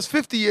 Some of us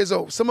 50 years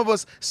old. Some of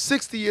us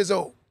 60 years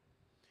old.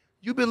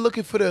 You've been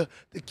looking for the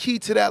key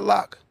to that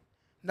lock,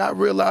 not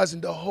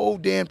realizing the whole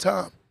damn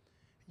time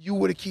you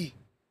were the key.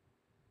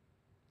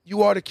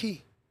 You are the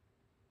key.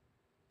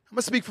 I'm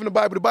going to speak from the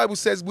Bible. The Bible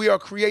says we are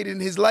created in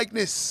his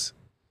likeness.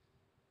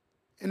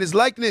 In his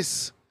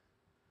likeness.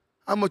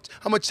 I'm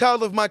a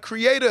child of my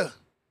creator.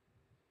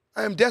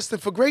 I am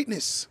destined for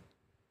greatness.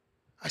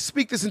 I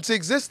speak this into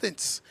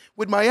existence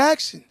with my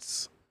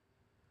actions.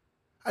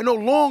 I no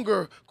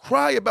longer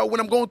cry about when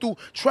I'm going through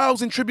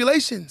trials and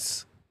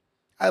tribulations.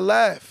 I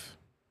laugh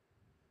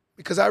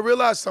because I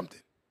realize something.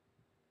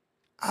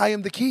 I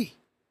am the key.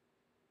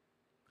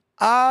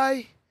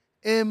 I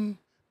am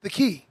the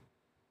key.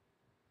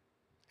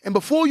 And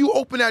before you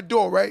open that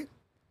door, right,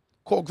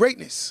 called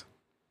greatness,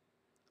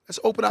 let's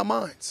open our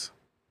minds.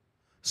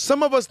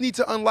 Some of us need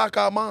to unlock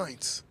our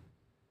minds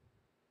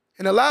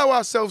and allow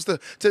ourselves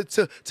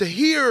to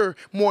hear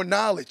more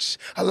knowledge,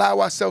 allow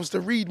ourselves to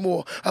read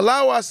more,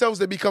 allow ourselves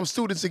to become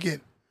students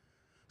again.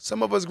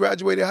 Some of us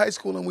graduated high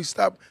school and we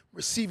stopped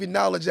receiving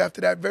knowledge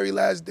after that very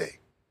last day.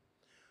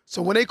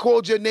 So when they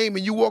called your name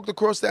and you walked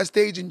across that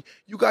stage and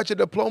you got your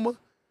diploma,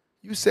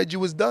 you said you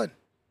was done.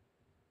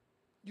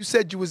 You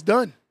said you was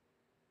done.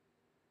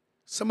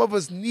 Some of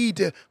us need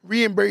to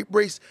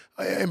embrace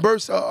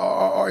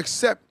or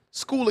accept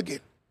school again,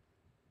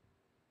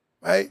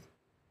 right?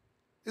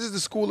 This is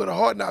the school of the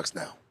hard knocks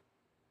now.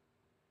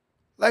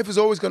 Life is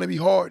always going to be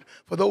hard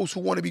for those who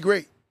want to be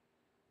great.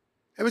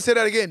 Let me say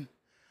that again.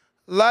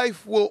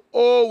 Life will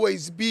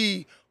always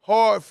be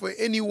hard for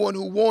anyone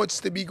who wants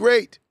to be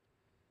great.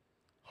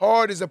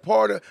 Hard is a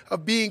part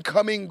of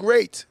becoming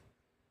great.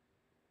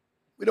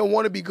 We don't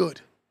want to be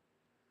good.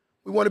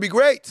 We want to be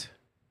great.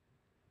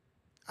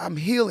 I'm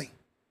healing.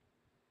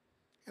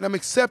 And I'm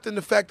accepting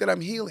the fact that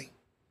I'm healing.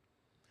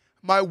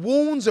 My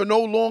wounds are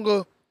no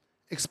longer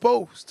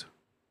exposed.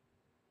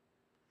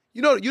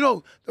 You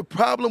know the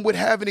problem with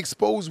having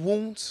exposed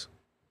wounds,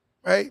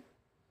 right?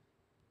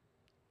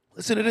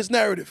 Listen to this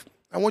narrative.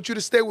 I want you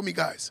to stay with me,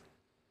 guys.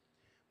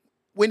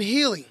 When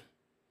healing,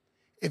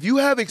 if you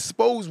have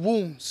exposed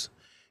wounds,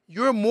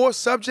 you're more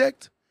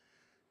subject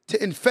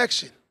to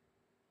infection.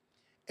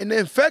 And the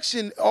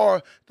infection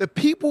are the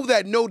people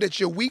that know that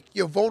you're weak,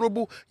 you're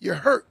vulnerable, you're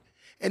hurt.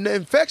 And the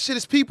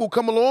infectious people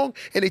come along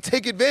and they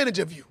take advantage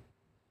of you.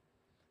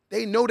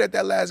 They know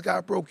that last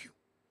guy broke you.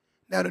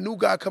 Now the new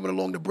guy coming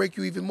along to break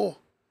you even more.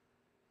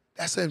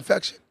 That's an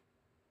infection.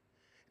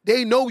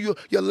 They know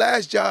your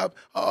last job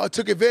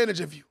took advantage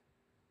of you.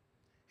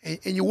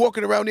 And you're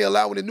walking around there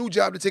allowing the new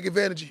job to take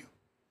advantage of you.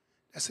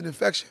 That's an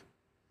infection.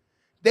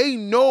 They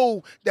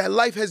know that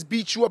life has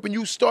beat you up and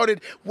you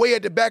started way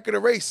at the back of the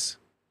race.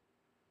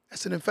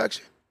 That's an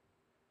infection.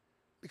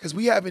 Because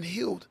we haven't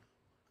healed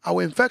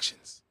our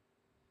infections.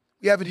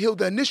 We haven't healed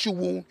the initial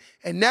wound,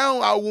 and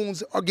now our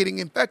wounds are getting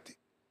infected.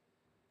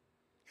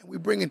 And we're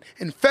bringing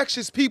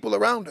infectious people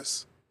around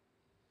us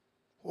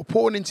who are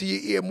pouring into your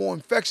ear more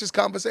infectious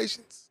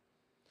conversations,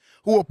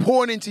 who are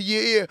pouring into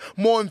your ear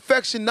more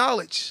infection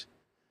knowledge.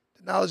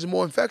 The knowledge is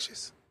more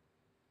infectious.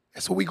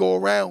 That's what we go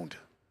around,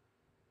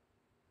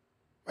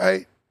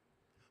 right?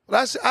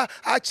 Well,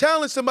 I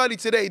challenge somebody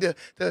today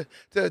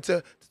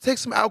to take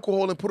some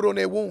alcohol and put it on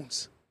their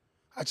wounds.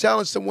 I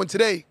challenge someone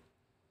today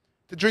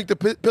to drink the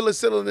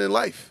penicillin in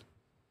life.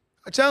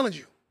 I challenge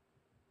you.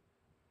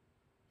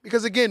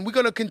 Because again, we're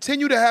going to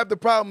continue to have the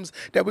problems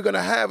that we're going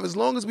to have as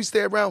long as we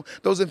stay around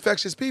those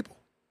infectious people.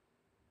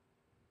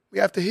 We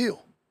have to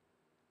heal.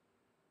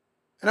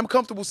 And I'm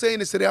comfortable saying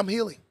this today, I'm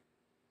healing.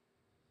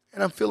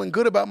 And I'm feeling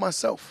good about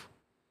myself.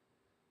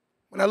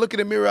 When I look in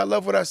the mirror, I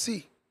love what I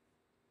see.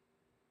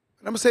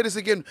 And I'm going to say this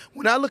again.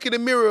 When I look in the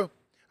mirror,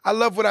 I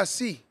love what I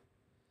see.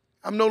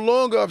 I'm no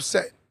longer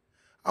upset.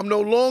 I'm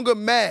no longer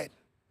mad.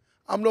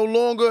 I'm no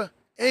longer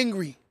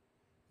angry.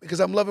 because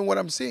I'm loving what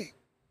I'm seeing.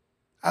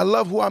 I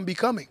love who I'm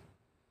becoming.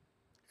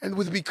 And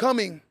with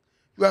becoming,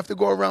 you have to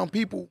go around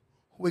people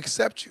who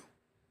accept you.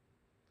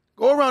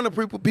 Go around the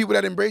people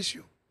that embrace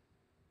you.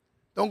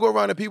 Don't go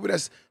around the people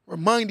that's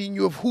reminding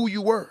you of who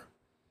you were.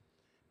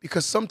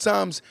 Because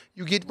sometimes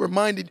you get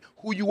reminded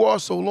who you are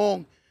so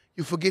long,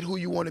 you forget who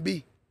you want to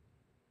be.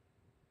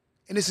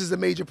 And this is a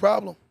major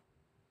problem.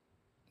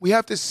 We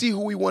have to see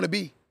who we want to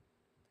be,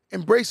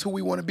 embrace who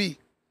we want to be,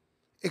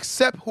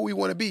 accept who we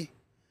want to be,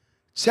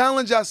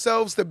 challenge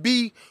ourselves to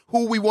be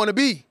who we want to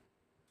be.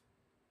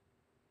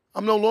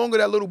 I'm no longer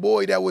that little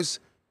boy that was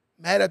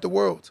mad at the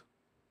world.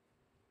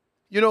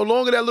 You're no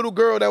longer that little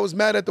girl that was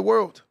mad at the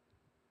world,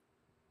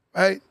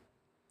 right?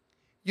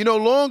 You're no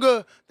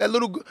longer that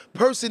little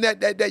person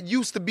that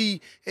used to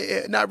be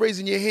not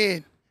raising your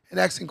hand and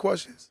asking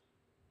questions.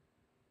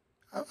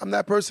 I'm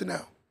that person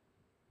now.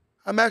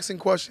 I'm asking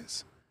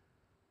questions.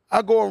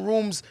 I go in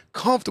rooms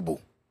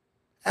comfortable,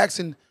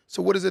 asking,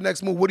 so what is the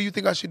next move? What do you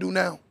think I should do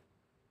now?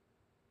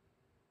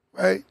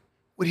 Right?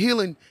 With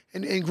healing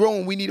and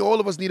growing, all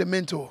of us need a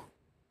mentor,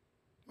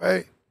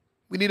 right?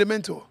 We need a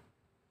mentor.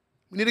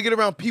 We need to get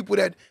around people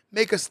that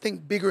make us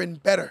think bigger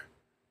and better.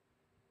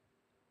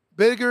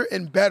 Bigger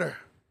and better.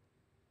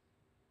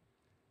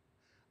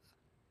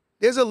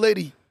 There's a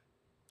lady,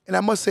 and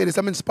I must say this,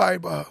 I'm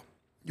inspired by her.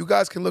 You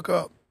guys can look her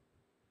up.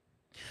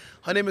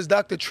 Her name is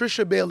Dr.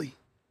 Trisha Bailey.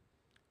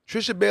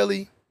 Trisha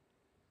Bailey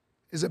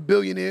is a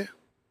billionaire.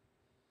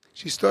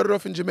 She started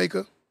off in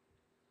Jamaica,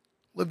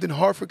 lived in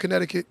Hartford,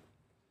 Connecticut.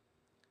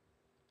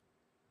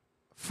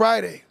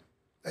 Friday,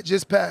 that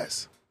just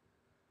passed,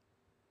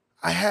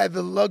 I had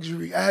the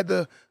luxury, I had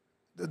the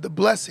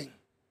blessing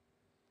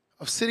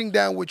of sitting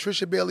down with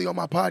Trisha Bailey on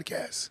my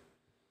podcast.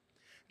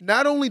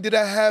 Not only did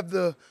I have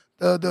the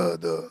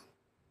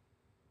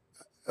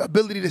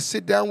ability to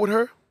sit down with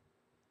her,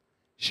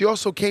 she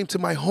also came to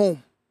my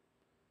home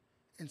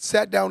and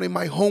sat down in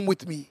my home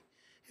with me,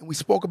 and we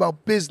spoke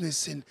about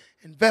business and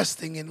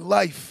investing in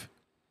life.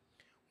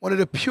 One of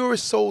the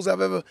purest souls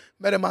I've ever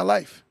met in my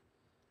life.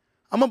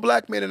 I'm a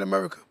black man in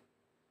America,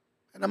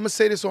 and I'm going to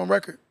say this on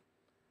record.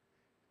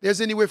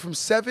 There's anywhere from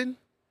 7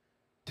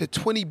 to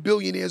 20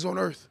 billionaires on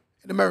earth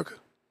in America.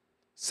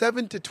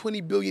 7 to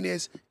 20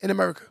 billionaires in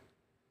America.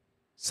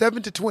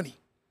 7 to 20.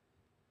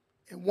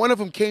 And one of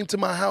them came to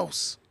my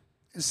house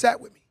and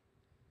sat with me.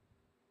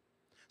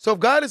 So if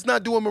God is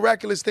not doing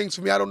miraculous things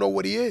for me, I don't know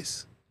what he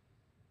is.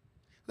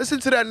 Listen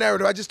to that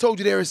narrative. I just told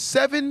you there are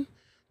 7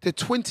 to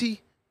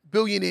 20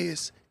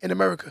 billionaires in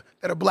America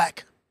that are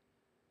black.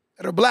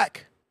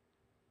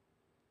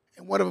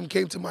 And one of them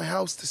came to my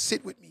house to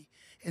sit with me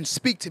and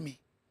speak to me.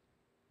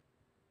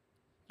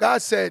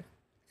 God said,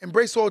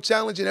 embrace all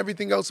challenge and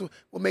everything else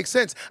will make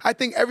sense. I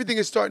think everything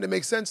is starting to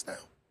make sense now,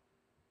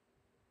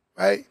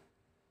 right?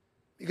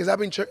 Because I've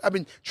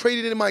been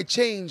trading in my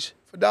change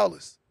for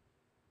dollars.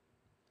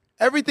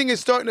 Everything is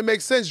starting to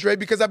make sense, Dre,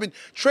 because I've been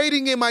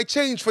trading in my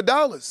change for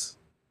dollars.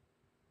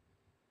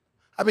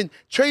 I've been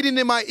trading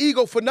in my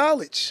ego for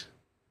knowledge.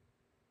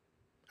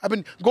 I've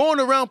been going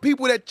around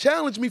people that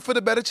challenge me for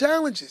the better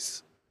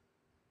challenges.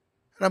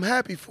 And I'm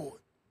happy for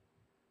it.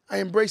 I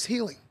embrace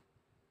healing.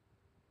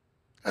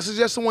 I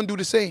suggest someone do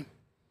the same.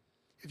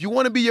 If you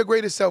want to be your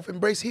greatest self,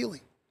 embrace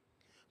healing.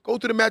 Go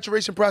through the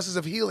maturation process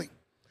of healing.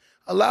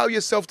 Allow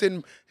yourself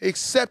to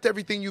accept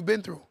everything you've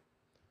been through.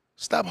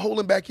 Stop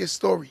holding back your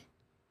story.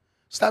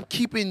 Stop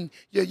keeping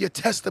your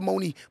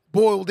testimony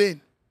boiled in.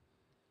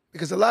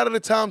 Because a lot of the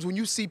times when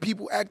you see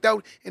people act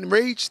out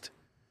enraged,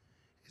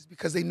 it's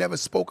because they never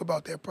spoke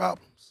about their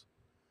problems.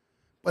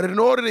 But in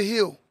order to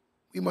heal,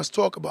 we must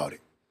talk about it.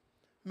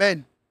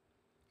 Men,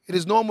 it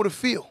is normal to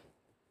feel.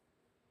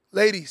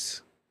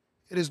 Ladies,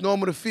 it is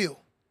normal to feel.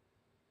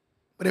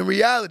 But in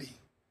reality,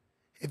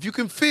 if you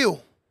can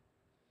feel,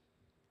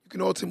 you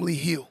can ultimately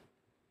heal.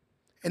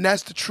 And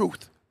that's the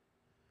truth.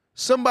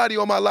 Somebody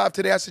on my live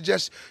today, I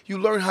suggest you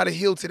learn how to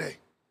heal today.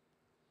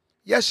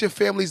 Yes, your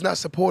family's not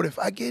supportive.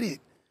 I get it.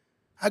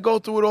 I go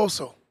through it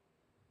also.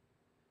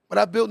 But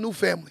I built new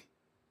family.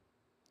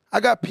 I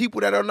got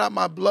people that are not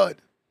my blood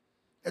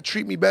that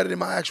treat me better than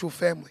my actual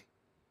family.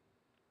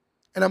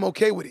 And I'm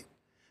okay with it.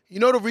 You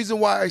know the reason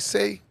why I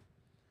say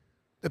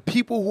the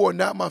people who are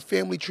not my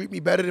family treat me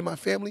better than my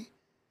family?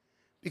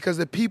 Because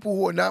the people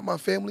who are not my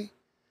family,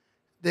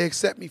 they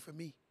accept me for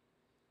me.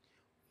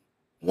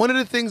 One of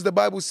the things the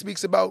Bible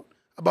speaks about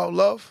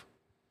love,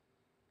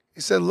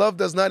 it said love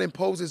does not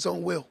impose its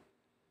own will.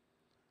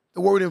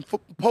 The word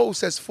impose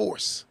says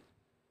force.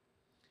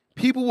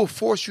 People will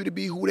force you to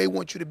be who they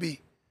want you to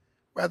be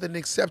rather than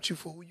accept you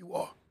for who you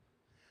are.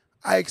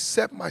 I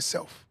accept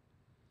myself.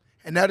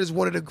 And that is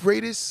one of the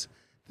greatest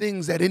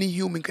things that any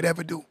human could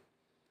ever do.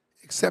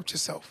 Accept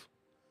yourself.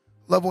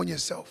 Love on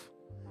yourself.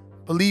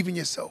 Believe in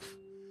yourself.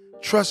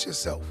 Trust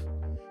yourself.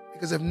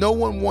 Because if no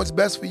one wants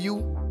best for you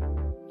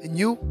than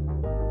you,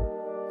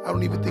 I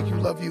don't even think you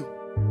love you.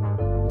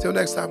 Until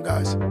next time,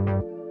 guys,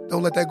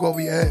 don't let that go over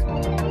your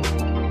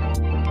head.